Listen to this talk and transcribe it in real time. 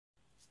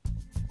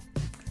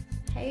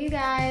Hey you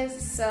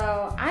guys,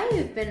 so I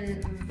have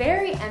been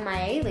very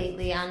MIA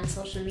lately on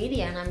social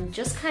media, and I'm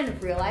just kind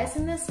of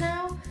realizing this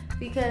now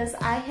because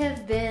I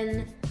have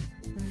been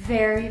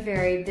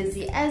very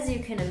busy, as you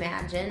can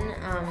imagine.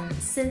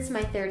 Since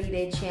my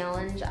 30-day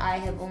challenge, I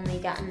have only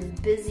gotten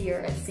busier,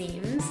 it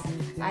seems.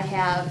 I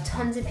have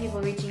tons of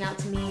people reaching out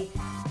to me,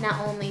 not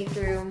only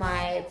through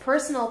my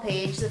personal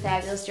page, The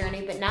Fabulous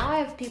Journey, but now I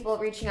have people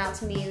reaching out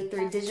to me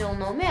through Digital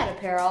Nomad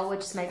Apparel,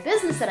 which is my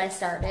business that I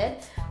started,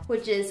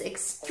 which is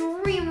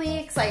extremely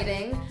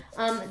exciting.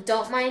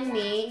 Don't mind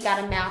me,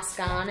 got a mask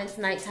on, it's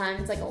nighttime,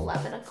 it's like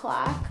 11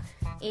 o'clock.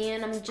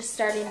 And I'm just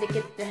starting to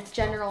get the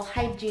general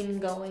hygiene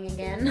going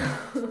again.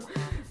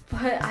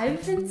 But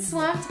I've been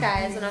swamped,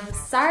 guys, and I'm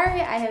sorry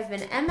I have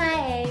been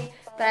MIA,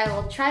 but I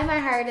will try my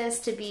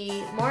hardest to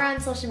be more on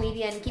social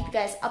media and keep you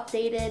guys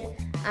updated.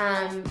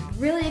 I'm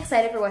really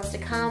excited for what's to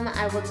come.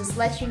 I will just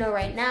let you know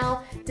right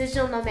now,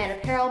 Digital Nomad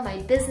Apparel, my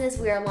business,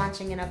 we are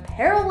launching an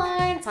apparel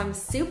line, so I'm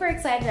super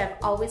excited. I've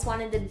always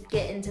wanted to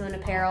get into an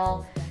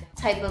apparel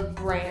type of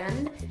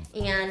brand,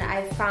 and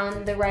I've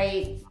found the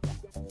right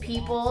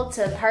people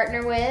to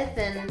partner with,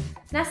 and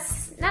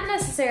not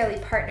necessarily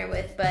partner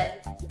with,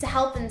 but to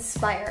help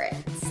inspire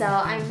it. So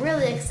I'm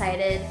really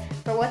excited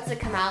for what's to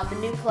come out, the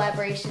new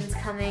collaborations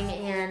coming,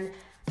 and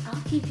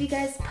I'll keep you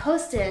guys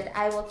posted.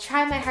 I will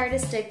try my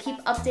hardest to keep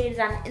updated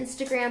on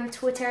Instagram,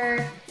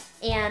 Twitter,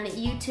 and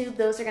YouTube.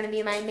 Those are going to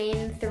be my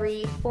main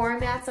 3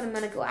 formats that I'm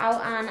going to go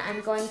out on.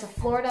 I'm going to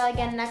Florida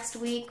again next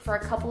week for a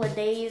couple of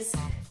days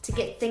to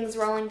get things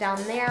rolling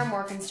down there,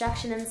 more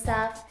construction and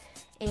stuff.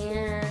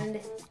 And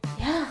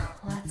yeah,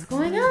 lots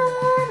going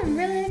on. I'm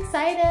really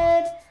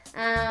excited.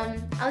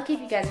 I'll keep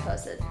you guys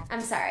posted.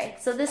 I'm sorry.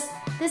 So this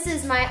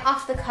is my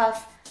off the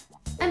cuff.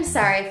 I'm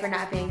sorry for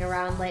not being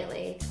around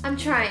lately. I'm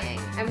trying.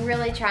 I'm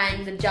really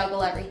trying to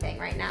juggle everything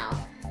right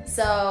now.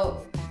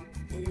 So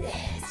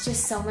it's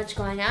just so much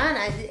going on.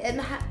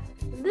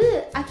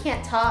 I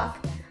can't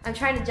talk. I'm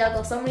trying to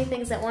juggle so many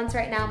things at once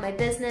right now. My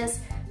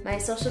business, my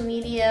social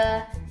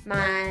media,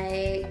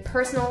 my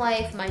personal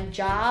life, my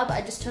job.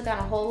 I just took on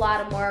a whole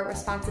lot of more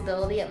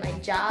responsibility at my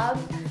job.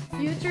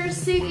 Future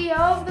CEO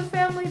of the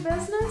family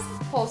business?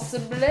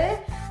 Possibly.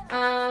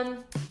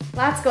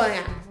 Lots going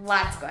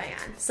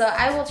on. So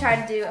I will try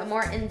to do a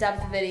more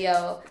in-depth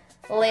video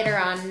later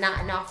on,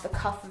 not an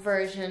off-the-cuff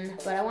version,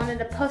 but I wanted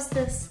to post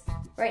this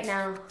right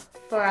now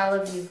for all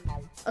of you.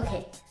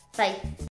 Okay, bye.